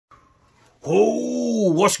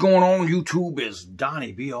Oh, what's going on YouTube? Is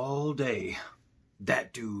Donnie B all day.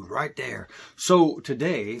 That dude right there. So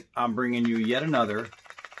today I'm bringing you yet another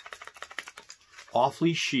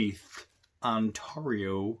awfully sheathed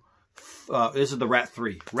Ontario. This is the Rat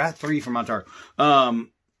 3. Rat 3 from Ontario.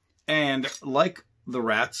 And like the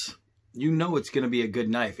Rats, you know it's going to be a good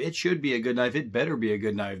knife. It should be a good knife. It better be a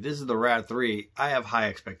good knife. This is the Rat 3. I have high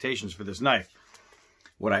expectations for this knife.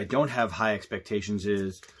 What I don't have high expectations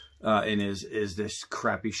is this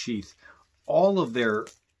crappy sheath. All of their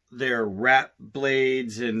rat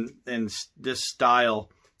blades and this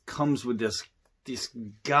style comes with this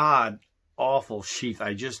god awful sheath.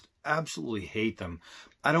 I just absolutely hate them.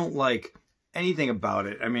 I don't like anything about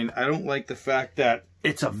it. I mean, I don't like the fact that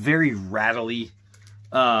it's a very rattly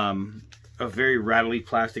plastic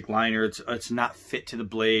liner. It's not fit to the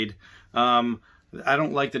blade. I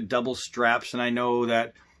don't like the double straps, and I know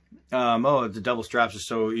that the double straps is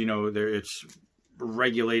so, you know, it's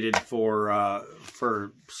regulated for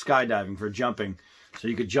skydiving, for jumping, so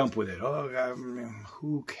you could jump with it. Oh God,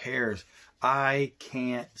 who cares? I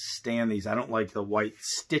can't stand these. I don't like the white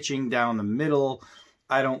stitching down the middle.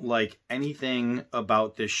 I don't like anything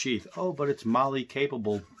about this sheath. Oh, but it's MOLLE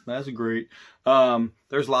capable. That's great.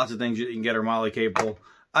 There's lots of things you can get are MOLLE capable.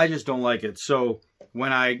 I just don't like it. So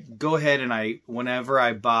when I go ahead and whenever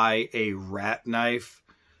I buy a rat knife,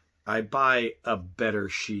 I buy a better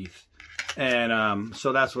sheath. And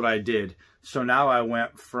so that's what I did. So now I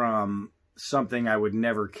went from something I would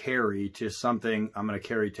never carry to something I'm going to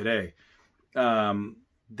carry today.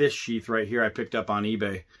 This sheath right here I picked up on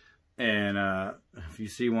eBay. And if you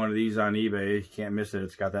see one of these on eBay, you can't miss it.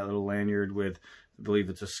 It's got that little lanyard with, I believe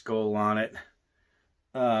it's a skull on it.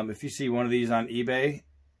 If you see one of these on eBay,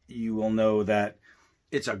 you will know that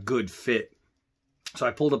it's a good fit. So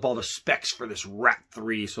I pulled up all the specs for this Rat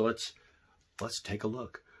 3. So let's take a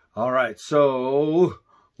look. All right, so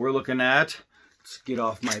we're looking at, let's get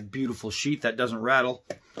off my beautiful sheet that doesn't rattle.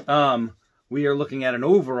 We are looking at an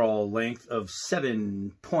overall length of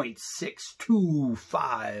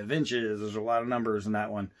 7.625 inches. There's a lot of numbers in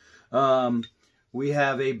that one. We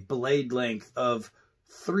have a blade length of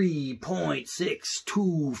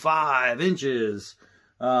 3.625 inches.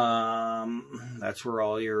 That's where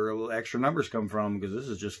all your extra numbers come from, because this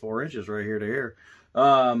is just 4 inches right here to here.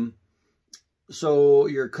 So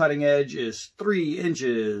your cutting edge is 3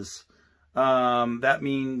 inches. That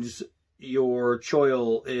means your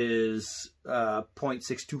choil is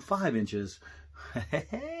 0.625 inches.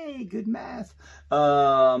 Hey, good math.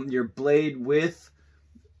 Your blade width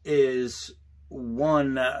is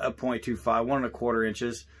 1.25, 1.25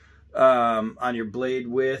 inches. On your blade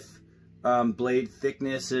width, blade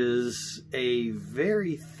thickness is a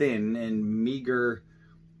very thin and meager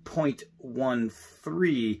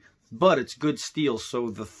 0.13, but it's good steel,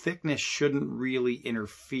 so the thickness shouldn't really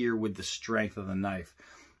interfere with the strength of the knife.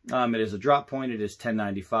 It is a drop point. It is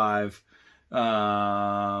 1095.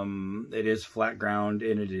 It is flat ground,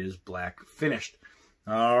 and it is black finished.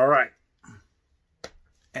 All right,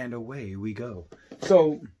 and away we go.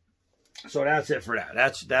 So that's it for that.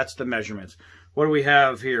 That's the measurements. What do we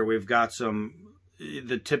have here? We've got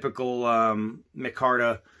the typical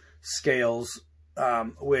micarta scales,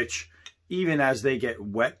 which even as they get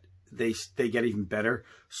wet, they get even better.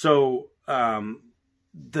 So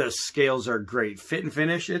the scales are great. Fit and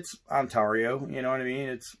finish, it's Ontario, you know what I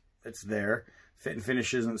mean? It's there. Fit and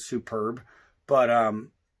finish isn't superb, but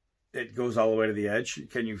it goes all the way to the edge.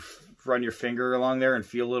 Can you run your finger along there and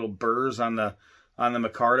feel little burrs on the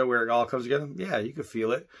micarta where it all comes together? Yeah, you can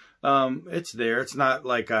feel it. It's there. It's not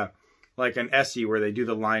like an Essie where they do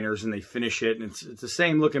the liners and they finish it, and it's the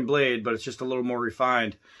same looking blade, but it's just a little more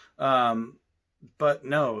refined. But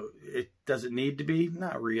no, does it need to be?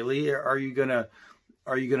 Not really. Are you gonna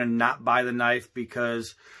not buy the knife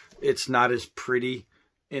because it's not as pretty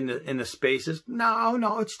in the spaces?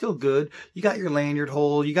 No, it's still good. You got your lanyard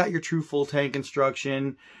hole, you got your true full tank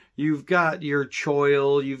construction, you've got your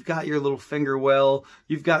choil, you've got your little finger well,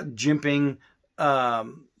 you've got jimping, at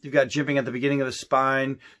the beginning of the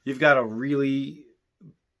spine. You've got a really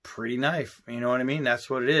pretty knife. You know what I mean? That's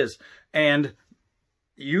what it is. And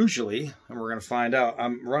usually, and we're going to find out,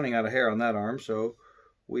 I'm running out of hair on that arm, so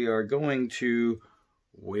we are going to,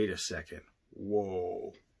 wait a second.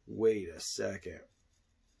 Whoa, wait a second.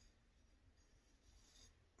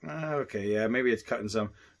 Okay, yeah, maybe it's cutting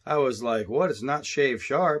some. I was like, what? It's not shave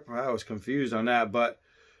sharp. I was confused on that, but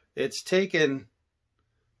it's taken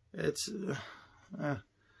a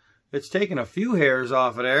few hairs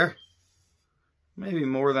off of there. Maybe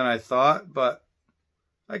more than I thought, but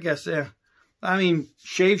I guess, yeah. I mean,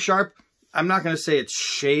 shave sharp, I'm not going to say it's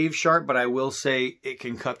shave sharp, but I will say it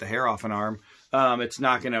can cut the hair off an arm. It's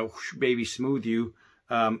not going to baby smooth you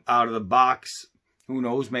out of the box. Who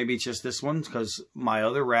knows? Maybe it's just this one, because my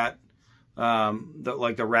other rat,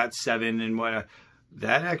 like the Rat 7 and what,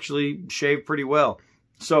 that actually shaved pretty well.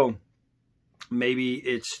 So maybe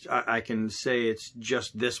it's, I can say it's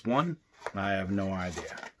just this one. I have no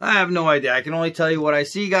idea. I have no idea. I can only tell you what I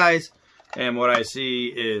see, guys. And what I see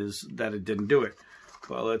is that it didn't do it.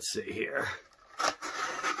 Well, let's see here.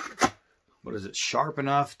 What is it? Sharp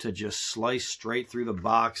enough to just slice straight through the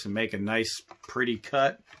box and make a nice, pretty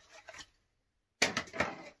cut.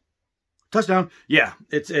 Touchdown. Yeah,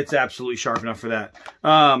 it's absolutely sharp enough for that.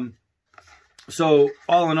 So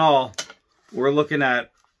all in all, we're looking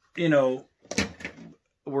at, you know,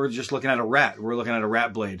 we're just looking at a rat. We're looking at a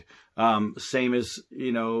rat blade. Same as,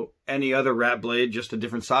 you know, any other rat blade, just a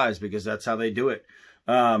different size, because that's how they do it.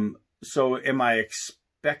 So am I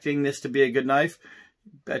expecting this to be a good knife?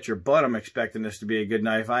 Bet your butt I'm expecting this to be a good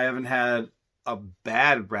knife. I haven't had a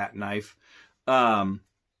bad rat knife.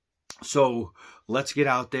 So let's get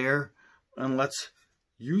out there and let's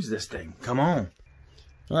use this thing. Come on.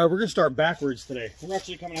 All right, we're going to start backwards today. We're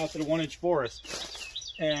actually coming out to the 1-inch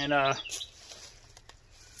forest. And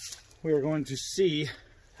we're going to see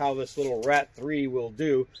how this little Rat 3 will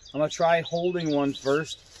do. I'm going to try holding one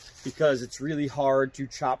first, because it's really hard to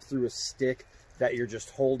chop through a stick that you're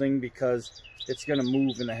just holding, because it's going to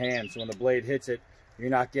move in the hand. So when the blade hits it, you're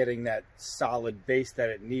not getting that solid base that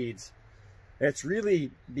it needs. It's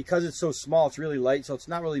really, because it's so small, it's really light, so it's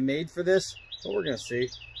not really made for this, but we're going to see.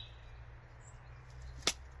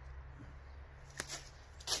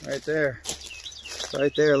 Right there.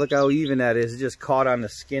 Right there. Look how even that is. It just caught on the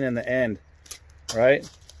skin in the end. Right?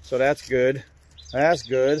 So that's good. That's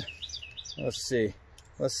good. Let's see.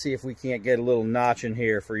 Let's see if we can't get a little notch in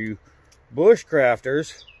here for you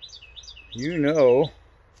bushcrafters. You know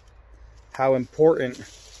how important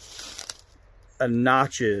a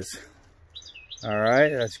notch is. All right,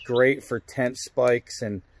 that's great for tent spikes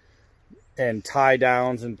and tie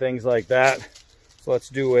downs and things like that. So let's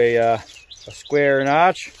do a square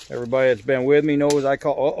notch. Everybody that's been with me knows I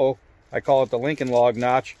call it the Lincoln log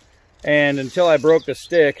notch. And until I broke the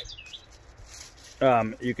stick,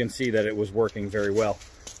 you can see that it was working very well.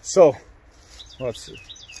 So let's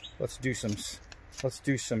do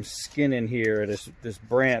some skinning here at this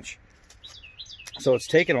branch. So it's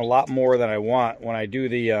taking a lot more than I want. When I do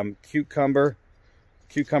the cucumber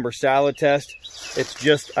salad test, it's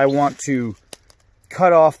just, I want to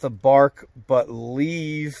cut off the bark, but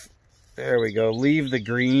leave, there we go, leave the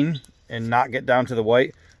green and not get down to the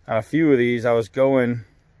white. On a few of these I was going,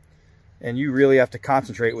 and you really have to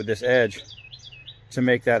concentrate with this edge to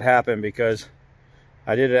make that happen, because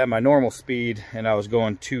I did it at my normal speed and I was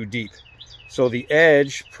going too deep. So the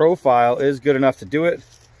edge profile is good enough to do it,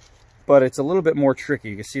 but it's a little bit more tricky.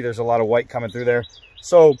 You can see there's a lot of white coming through there.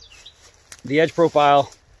 So the edge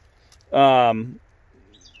profile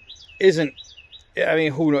isn't, I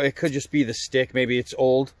mean, who knows? It could just be the stick. Maybe it's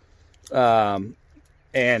old, and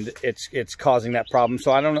it's causing that problem.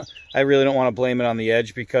 So I don't know. I really don't want to blame it on the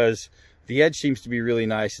edge, because the edge seems to be really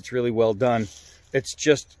nice. It's really well done. It's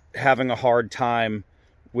just having a hard time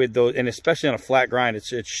with those, and especially on a flat grind,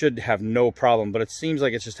 it should have no problem, but it seems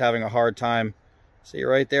like it's just having a hard time. See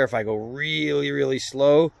right there, if I go really, really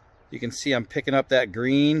slow, you can see I'm picking up that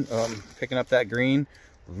green.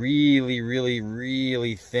 Really, really,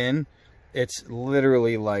 really thin. It's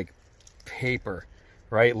literally like paper,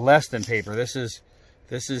 right? Less than paper. This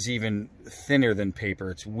is even thinner than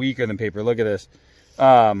paper. It's weaker than paper. Look at this.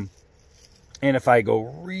 And if I go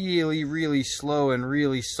really, really slow and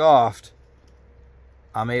really soft,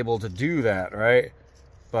 I'm able to do that, right?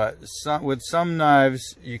 But with some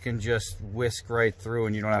knives, you can just whisk right through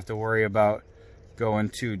and you don't have to worry about going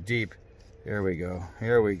too deep. Here we go.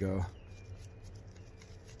 Here we go.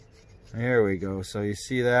 There we go. So you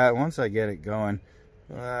see that? Once I get it going,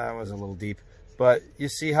 that was a little deep. But you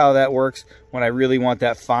see how that works when I really want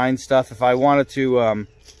that fine stuff. If I wanted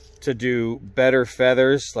to do better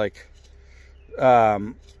feathers, like,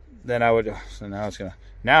 then I would, so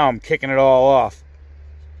now I'm kicking it all off.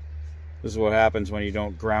 This is what happens when you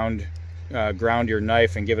don't ground your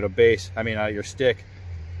knife and give it a base. I mean, your stick.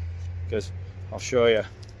 Because I'll show you.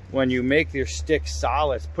 When you make your stick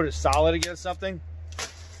solid, put it solid against something,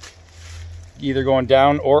 either going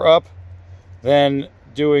down or up, then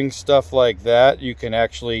doing stuff like that, you can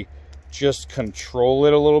actually just control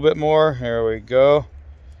it a little bit more. Here we go.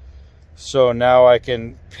 So now I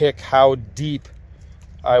can pick how deep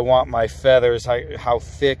I want my feathers, how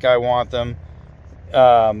thick I want them.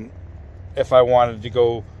 If I wanted to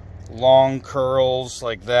go long curls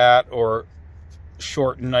like that or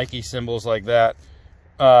short Nike symbols like that.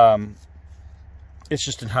 It's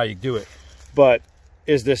just in how you do it. But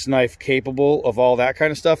is this knife capable of all that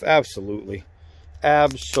kind of stuff? Absolutely.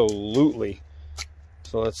 Absolutely.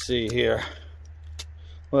 So let's see here.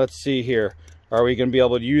 Let's see here. Are we going to be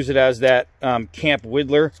able to use it as that camp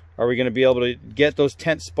whittler? Are we going to be able to get those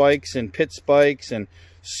tent spikes and pit spikes and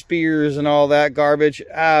spears and all that garbage?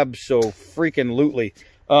 Abso-freaking-lutely.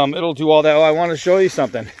 It'll do all that. Oh, I want to show you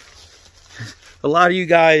something. A lot of you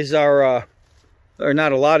guys are, or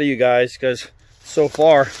not a lot of you guys, because so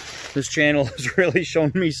far this channel has really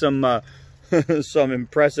shown me some some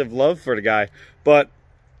impressive love for the guy. But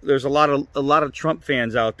there's a lot of Trump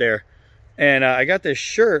fans out there. And I got this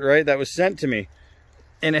shirt, right, that was sent to me.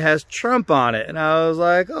 And it has Trump on it. And I was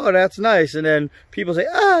like, oh, that's nice. And then people say,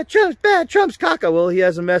 ah, Trump's bad, Trump's caca. Well, he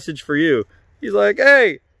has a message for you. He's like,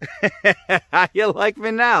 hey, how you like me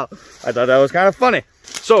now? I thought that was kind of funny.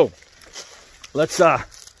 So, let's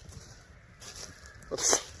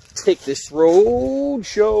take this road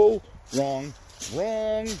show. Wrong.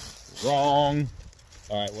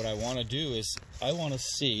 All right, what I want to do is I want to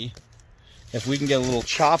see if we can get a little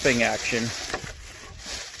chopping action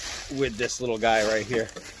with this little guy right here.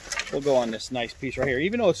 We'll go on this nice piece right here.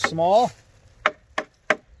 Even though it's small,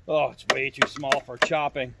 oh, it's way too small for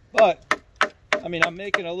chopping. But, I mean, I'm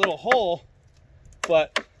making a little hole,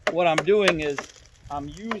 but what I'm doing is I'm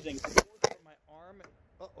using force from my arm.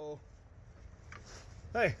 Uh-oh.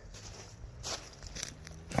 Hey.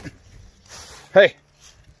 Hey.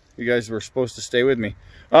 You guys were supposed to stay with me.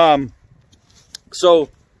 So,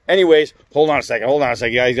 anyways, hold on a second, guys.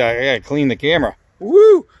 I gotta clean the camera.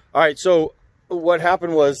 Woo! All right, so what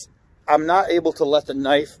happened was I'm not able to let the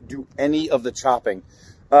knife do any of the chopping.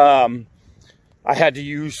 I had to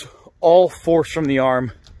use all force from the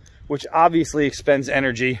arm, which obviously expends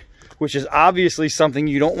energy, which is obviously something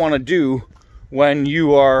you don't want to do when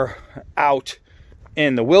you are out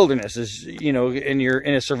in the wilderness. Is, you know, you're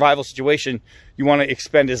in a survival situation, you want to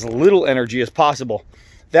expend as little energy as possible.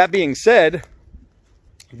 That being said,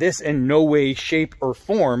 this in no way, shape, or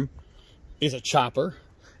form is a chopper,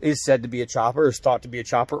 is said to be a chopper, is thought to be a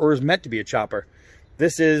chopper, or is meant to be a chopper.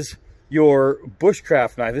 This is your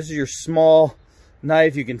bushcraft knife. This is your small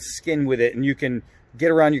knife. You can skin with it, and you can get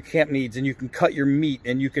around your camp needs, and you can cut your meat,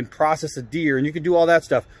 and you can process a deer, and you can do all that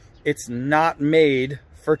stuff. It's not made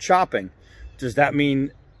for chopping. Does that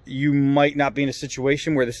mean you might not be in a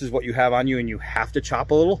situation where this is what you have on you and you have to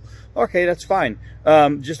chop a little? Okay, that's fine.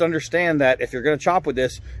 Just understand that if you're going to chop with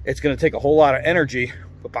this, it's going to take a whole lot of energy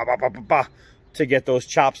to get those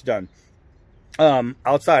chops done.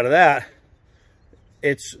 Outside of that,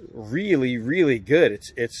 it's really, really good.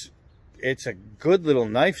 It's a good little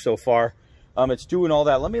knife so far. It's doing all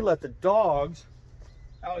that. Let me let the dogs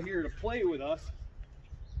out here to play with us.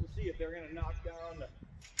 We'll see if they're going to knock down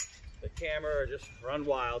the camera or just run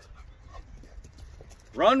wild.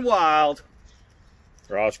 Run wild.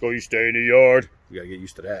 Roscoe, you stay in the yard. You gotta get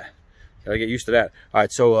used to that. All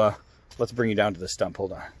right, so let's bring you down to the stump.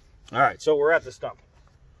 Hold on. All right, so we're at the stump.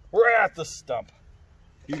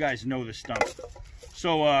 You guys know the stump.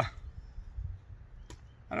 So I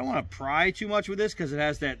don't want to pry too much with this because it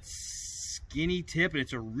has that skinny tip and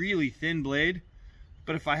it's a really thin blade.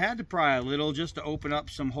 But if I had to pry a little just to open up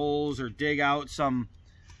some holes or dig out some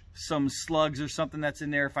slugs or something that's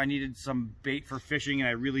in there, if I needed some bait for fishing and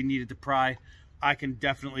I really needed to pry, I can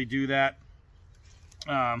definitely do that.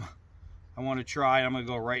 I want to try, I'm going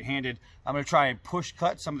to go right-handed. I'm going to try and push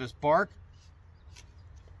cut some of this bark.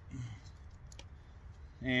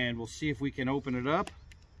 And we'll see if we can open it up.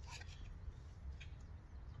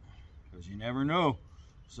 Because you never know.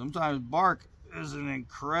 Sometimes bark is an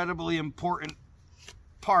incredibly important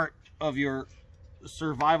part of your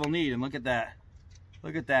survival need. And look at that.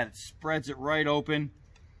 Look at that. It spreads it right open.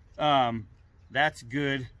 That's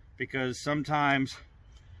good because sometimes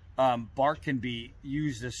bark can be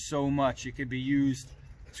used as so much. It could be used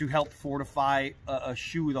to help fortify a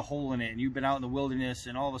shoe with a hole in it. And you've been out in the wilderness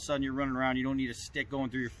and all of a sudden you're running around. You don't need a stick going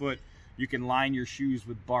through your foot. You can line your shoes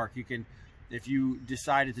with bark. You can, if you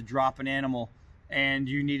decided to drop an animal and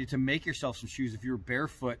you needed to make yourself some shoes, if you were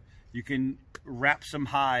barefoot, you can wrap some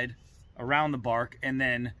hide around the bark and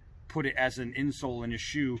then put it as an insole in your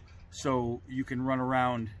shoe so you can run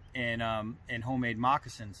around in homemade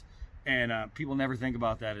moccasins. And people never think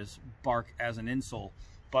about that as bark as an insole,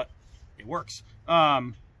 but it works.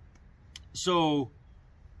 So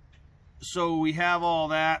we have all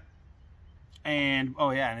that, and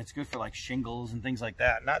oh yeah, and it's good for like shingles and things like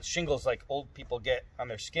that. Not shingles like old people get on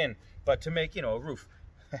their skin, but to make, you know, a roof.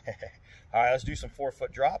 All right, let's do some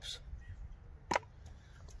 4-foot drops.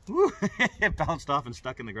 Woo, it bounced off and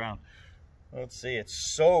stuck in the ground. Let's see,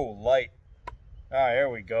 it's so light. All right, there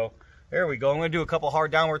we go. There we go. I'm gonna do a couple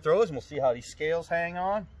hard downward throws and we'll see how these scales hang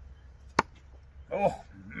on. Oh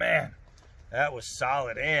man, that was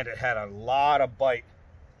solid and it had a lot of bite.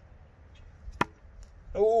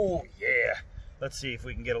 Oh yeah. Let's see if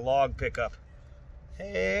we can get a log pickup.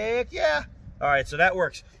 Heck yeah. All right, so that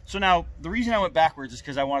works. So now the reason I went backwards is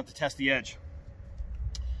because I wanted to test the edge.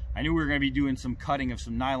 I knew we were gonna be doing some cutting of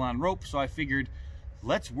some nylon rope, so I figured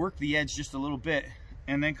let's work the edge just a little bit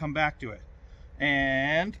and then come back to it.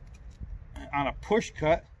 And on a push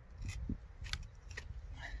cut,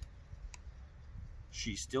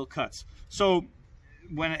 she still cuts. So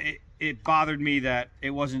when it bothered me that it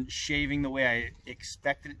wasn't shaving the way I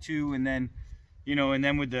expected it to, and then, you know, and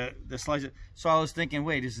then with the slice, so I was thinking,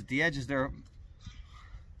 wait, is it the edge? Is there?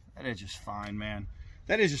 That edge is fine, man.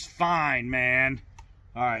 That is just fine, man.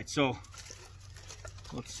 All right, so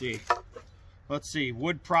let's see. Let's see.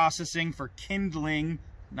 Wood processing for kindling,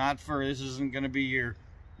 not for, this isn't going to be your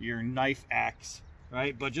knife axe,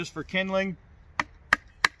 right? But just for kindling,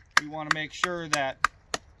 you want to make sure that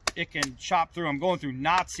it can chop through. I'm going through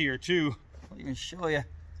knots here too. I'll even show you.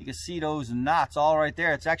 You can see those knots all right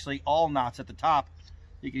there. It's actually all knots at the top.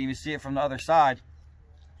 You can even see it from the other side.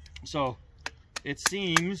 So it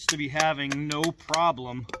seems to be having no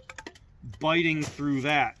problem biting through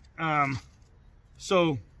that.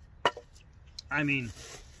 So I mean,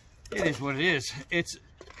 it is what it is. It's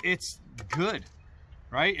good,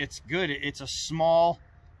 right? It's good. It's a small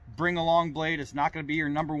bring along blade. It's not going to be your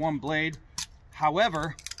 #1 blade.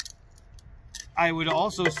 However, I would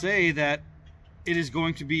also say that it is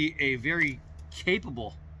going to be a very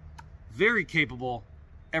capable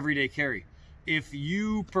everyday carry. If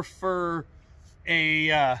you prefer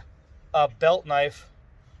a belt knife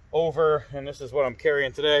over, and this is what I'm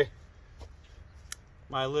carrying today,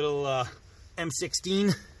 my little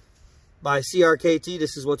M16 by CRKT.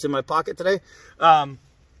 This is what's in my pocket today.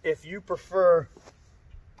 If you prefer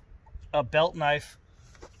a belt knife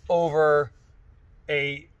over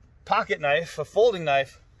a pocket knife, a folding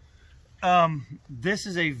knife, this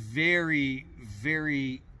is a very,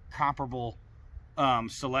 very comparable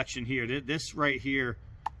selection here. This right here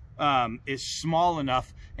is small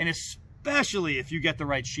enough, and especially if you get the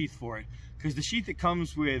right sheath for it, because the sheath it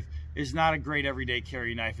comes with is not a great everyday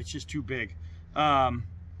carry knife. It's just too big.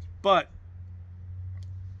 But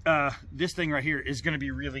this thing right here is going to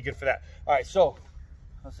be really good for that. All right, so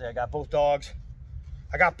let's see. I got both dogs.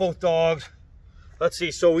 Let's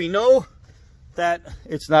see. So we know that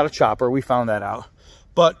it's not a chopper. We found that out.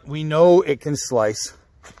 But we know it can slice.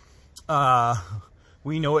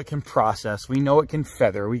 We know it can process. We know it can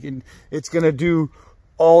feather. It's going to do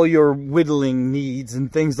all your whittling needs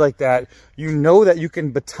and things like that. You know that you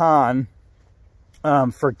can baton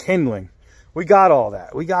for kindling. We got all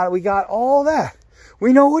that. We got all that.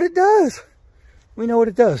 We know what it does. We know what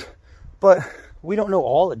it does. But we don't know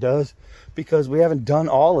all it does because we haven't done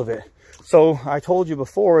all of it. So I told you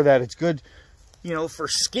before that it's good, you know, for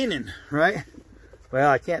skinning, right? Well,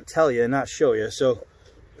 I can't tell you and not show you. So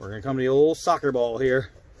we're going to come to the old soccer ball here.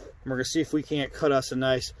 And we're going to see if we can't cut us a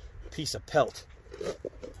nice piece of pelt.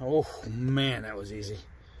 Oh, man, that was easy.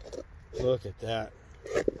 Look at that.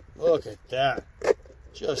 Look at that.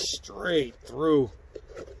 Just straight through.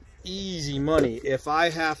 Easy money. If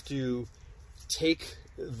I have to take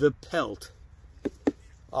the pelt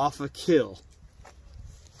off a kill,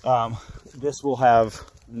 this will have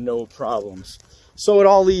no problems. So it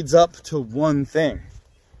all leads up to one thing,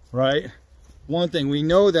 right? One thing. We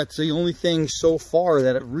know that's the only thing so far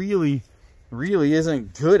that it really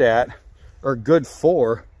isn't good at or good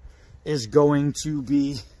for is going to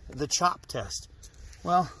be the chop test.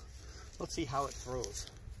 Well, let's see how it throws.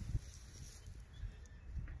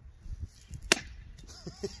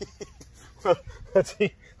 Well, let's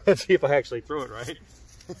see if I actually throw it right.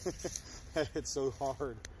 It's so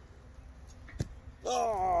hard.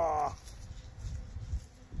 Oh,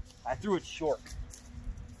 I threw it short.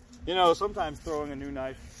 You know, sometimes throwing a new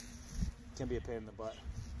knife can be a pain in the butt.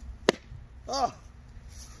 Oh,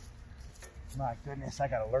 my goodness, I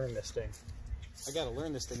gotta learn this thing.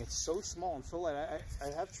 It's so small and so light. I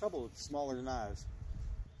have trouble with smaller knives.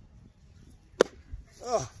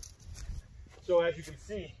 Oh. So as you can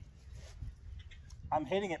see, I'm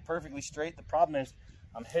hitting it perfectly straight. The problem is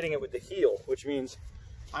I'm hitting it with the heel, which means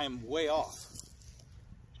I am way off.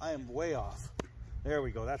 There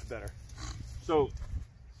we go, that's better. So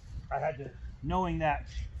I had to, knowing that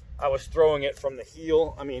I was throwing it from the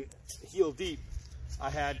heel, heel deep, I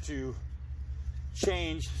had to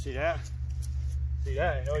change. See that? See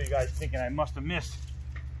that? I know you guys thinking I must have missed.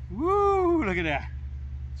 Woo, look at that.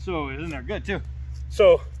 So isn't there good too?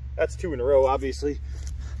 So that's 2 in a row, obviously.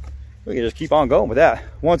 We can just keep on going with that.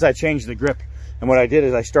 Once I changed the grip, and what I did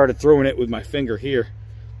is I started throwing it with my finger here,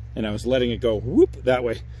 and I was letting it go whoop that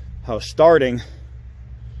way. I was starting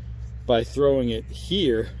by throwing it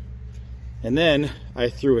here, and then I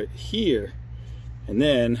threw it here, and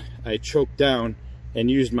then I choked down and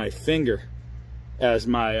used my finger as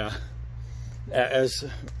my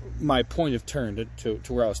point of turn to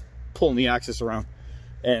where I was pulling the axis around,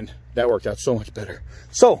 and that worked out so much better.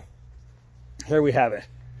 So here we have it.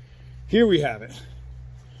 Here we have it.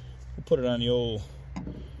 We'll put it on the old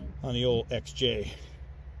XJ.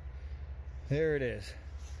 There it is.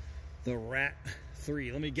 The Rat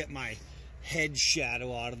 3. Let me get my head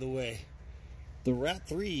shadow out of the way. The Rat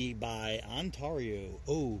 3 by Ontario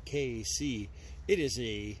OKC. It is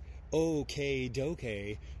a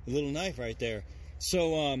okie-dokie little knife right there.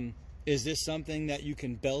 So is this something that you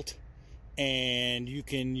can belt and you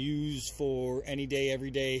can use for any day,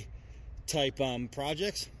 everyday type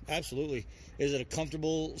projects? Absolutely. Is it a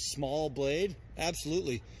comfortable small blade?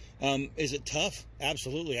 Absolutely. Is it tough?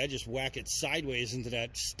 Absolutely. I just whack it sideways into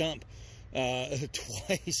that stump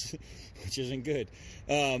twice, which isn't good.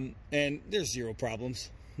 And there's 0 problems.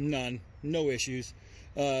 None. No issues.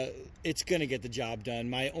 It's gonna get the job done.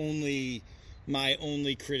 My only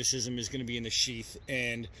criticism is gonna be in the sheath,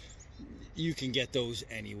 and you can get those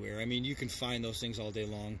anywhere. I mean, you can find those things all day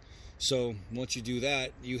long. So once you do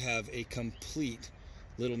that, you have a complete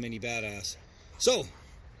little mini badass. So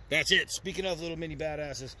that's it. Speaking of little mini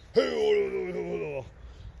badasses,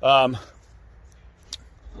 I'm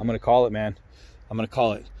gonna call it, man. I'm gonna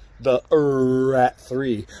call it the Rat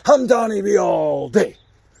 3. I'm Donnie B all day.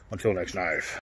 Until next knife.